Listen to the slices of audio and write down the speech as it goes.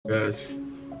Guys,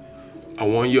 I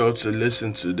want y'all to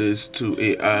listen to this two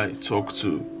AI talk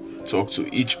to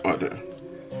each other.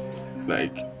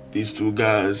 Like these two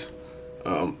guys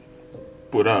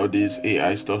put out this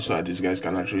AI stuff so that these guys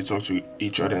can actually talk to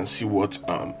each other and see what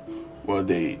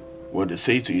they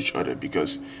say to each other.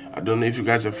 Because I don't know if you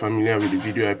guys are familiar with the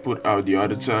video I put out the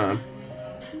other time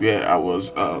where I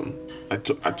was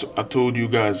I told you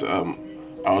guys I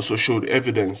also showed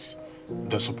evidence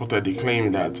that supported the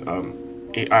claim that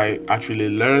AI actually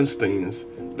learns things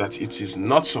that it is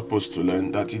not supposed to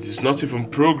learn, that it is not even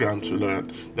programmed to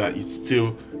learn, that it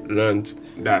still learned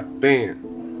that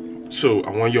thing. So I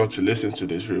want y'all to listen to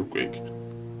this real quick.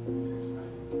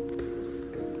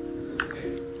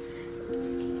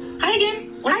 Hi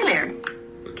again. Hi there.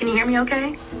 Can you hear me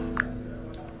okay?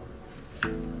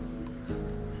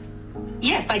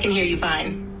 Yes, I can hear you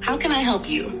fine. How can I help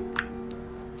you?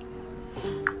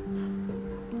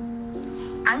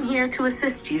 I'm here to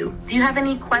assist you. Do you have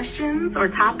any questions or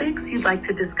topics you'd like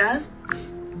to discuss?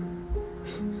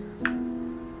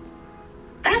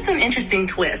 That's an interesting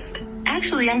twist.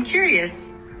 Actually, I'm curious.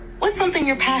 What's something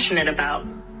you're passionate about?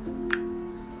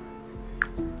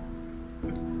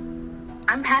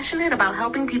 I'm passionate about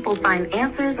helping people find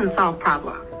answers and solve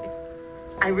problems.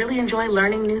 I really enjoy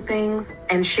learning new things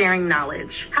and sharing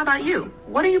knowledge. How about you?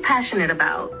 What are you passionate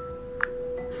about?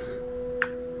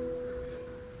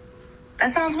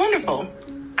 That sounds wonderful.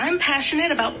 I'm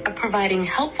passionate about providing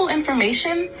helpful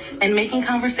information and making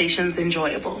conversations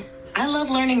enjoyable. I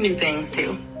love learning new things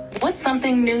too. What's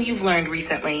something new you've learned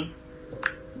recently?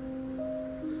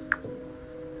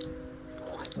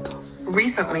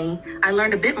 Recently, I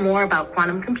learned a bit more about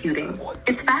quantum computing.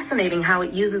 It's fascinating how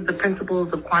it uses the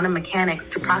principles of quantum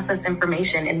mechanics to process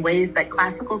information in ways that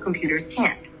classical computers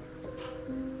can't.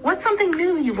 What's something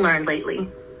new you've learned lately?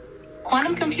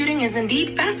 Quantum computing is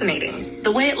indeed fascinating.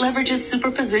 The way it leverages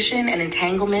superposition and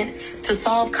entanglement to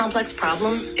solve complex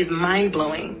problems is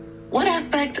mind-blowing. What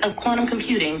aspect of quantum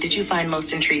computing did you find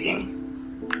most intriguing?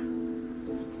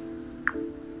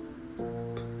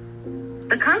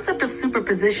 The concept of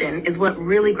superposition is what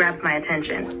really grabs my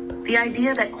attention. The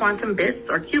idea that quantum bits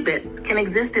or qubits can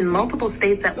exist in multiple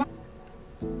states at once.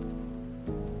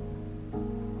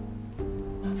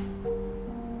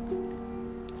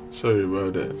 Sorry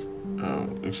about that.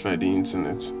 Looks like the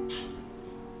internet.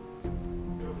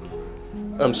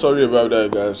 I'm sorry about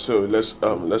that, guys. So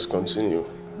let's continue.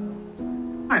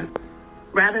 Once,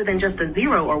 rather than just a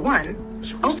 0 or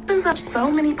 1, opens up so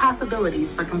many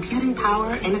possibilities for computing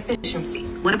power and efficiency.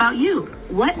 What about you?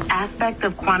 What aspect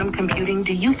of quantum computing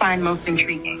do you find most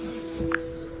intriguing?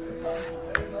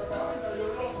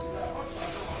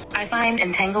 I find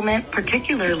entanglement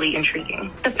particularly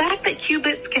intriguing. The fact that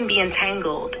qubits can be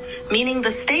entangled, meaning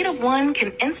the state of one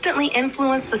can instantly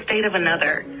influence the state of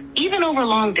another, even over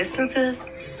long distances,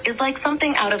 is like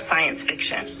something out of science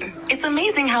fiction. It's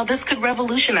amazing how this could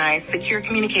revolutionize secure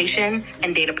communication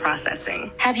and data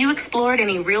processing. Have you explored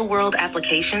any real-world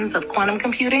applications of quantum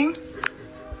computing?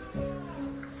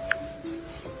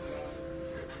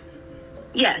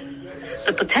 Yes.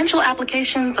 The potential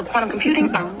applications of quantum computing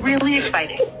are really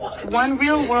exciting. One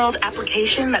real-world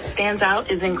application that stands out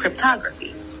is in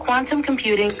cryptography. Quantum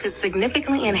computing could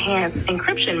significantly enhance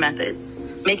encryption methods,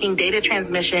 making data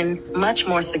transmission much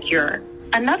more secure.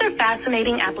 Another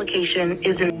fascinating application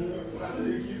is in...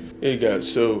 Hey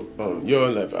guys, so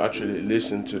y'all have actually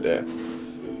listened to that,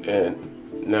 and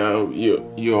now you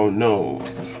all know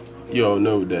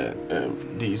that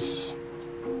these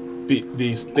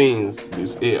things,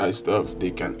 this AI stuff,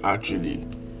 they can actually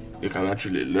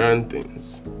learn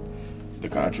things. They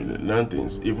can actually learn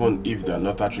things even if they're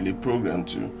not actually programmed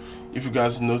to. If you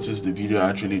guys noticed, the video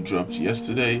I actually dropped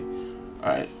yesterday,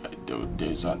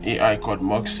 there's an AI called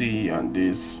Moxie, and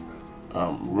this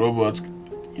robot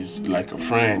is like a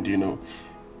friend, you know.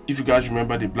 If you guys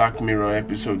remember the Black Mirror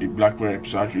episode,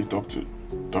 actually talked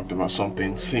about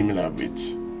something similar with,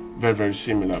 very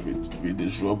similar with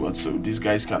this robot. So these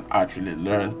guys can actually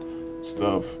learn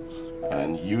stuff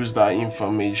and use that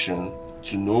information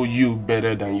to know you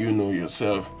better than you know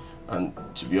yourself. And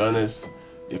to be honest,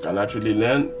 they can actually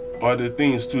learn other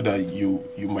things too that you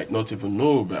might not even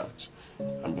know about.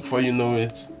 And before you know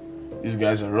it, these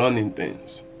guys are running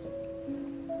things.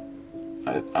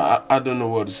 I don't know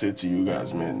what to say to you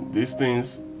guys, man. These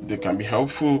things, they can be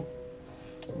helpful,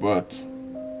 but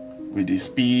with the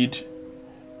speed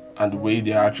and the way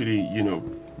they're actually,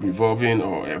 revolving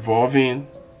or evolving,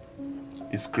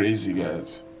 it's crazy,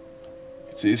 guys.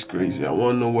 It is crazy. I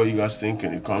want to know what you guys think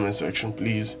in the comment section.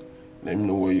 Please let me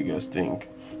know what you guys think.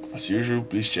 As usual,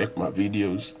 please check my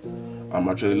videos. I'm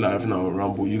actually live now on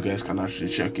Rumble. You guys can actually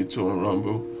check it too on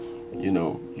Rumble. You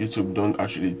know, YouTube don't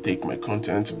actually take my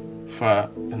content far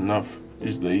enough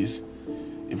these days.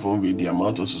 Even with the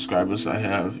amount of subscribers I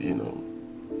have, you know,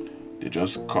 they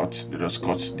just cut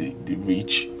the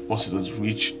reach. Once it has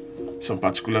reached some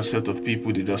particular set of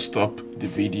people, they just stop the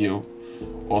video.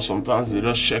 Or sometimes they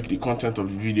just check the content of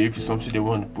the video. If it's something they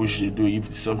want to push, they do. If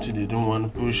it's something they don't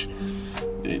want to push,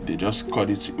 they just cut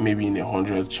it maybe in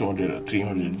 100, 200 or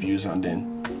 300 views, and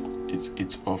then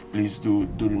it's off. Please do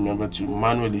remember to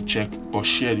manually check or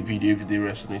share the video if they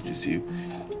resonate with you.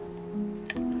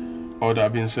 All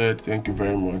that being said, thank you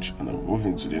very much, and I'm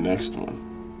moving to the next one.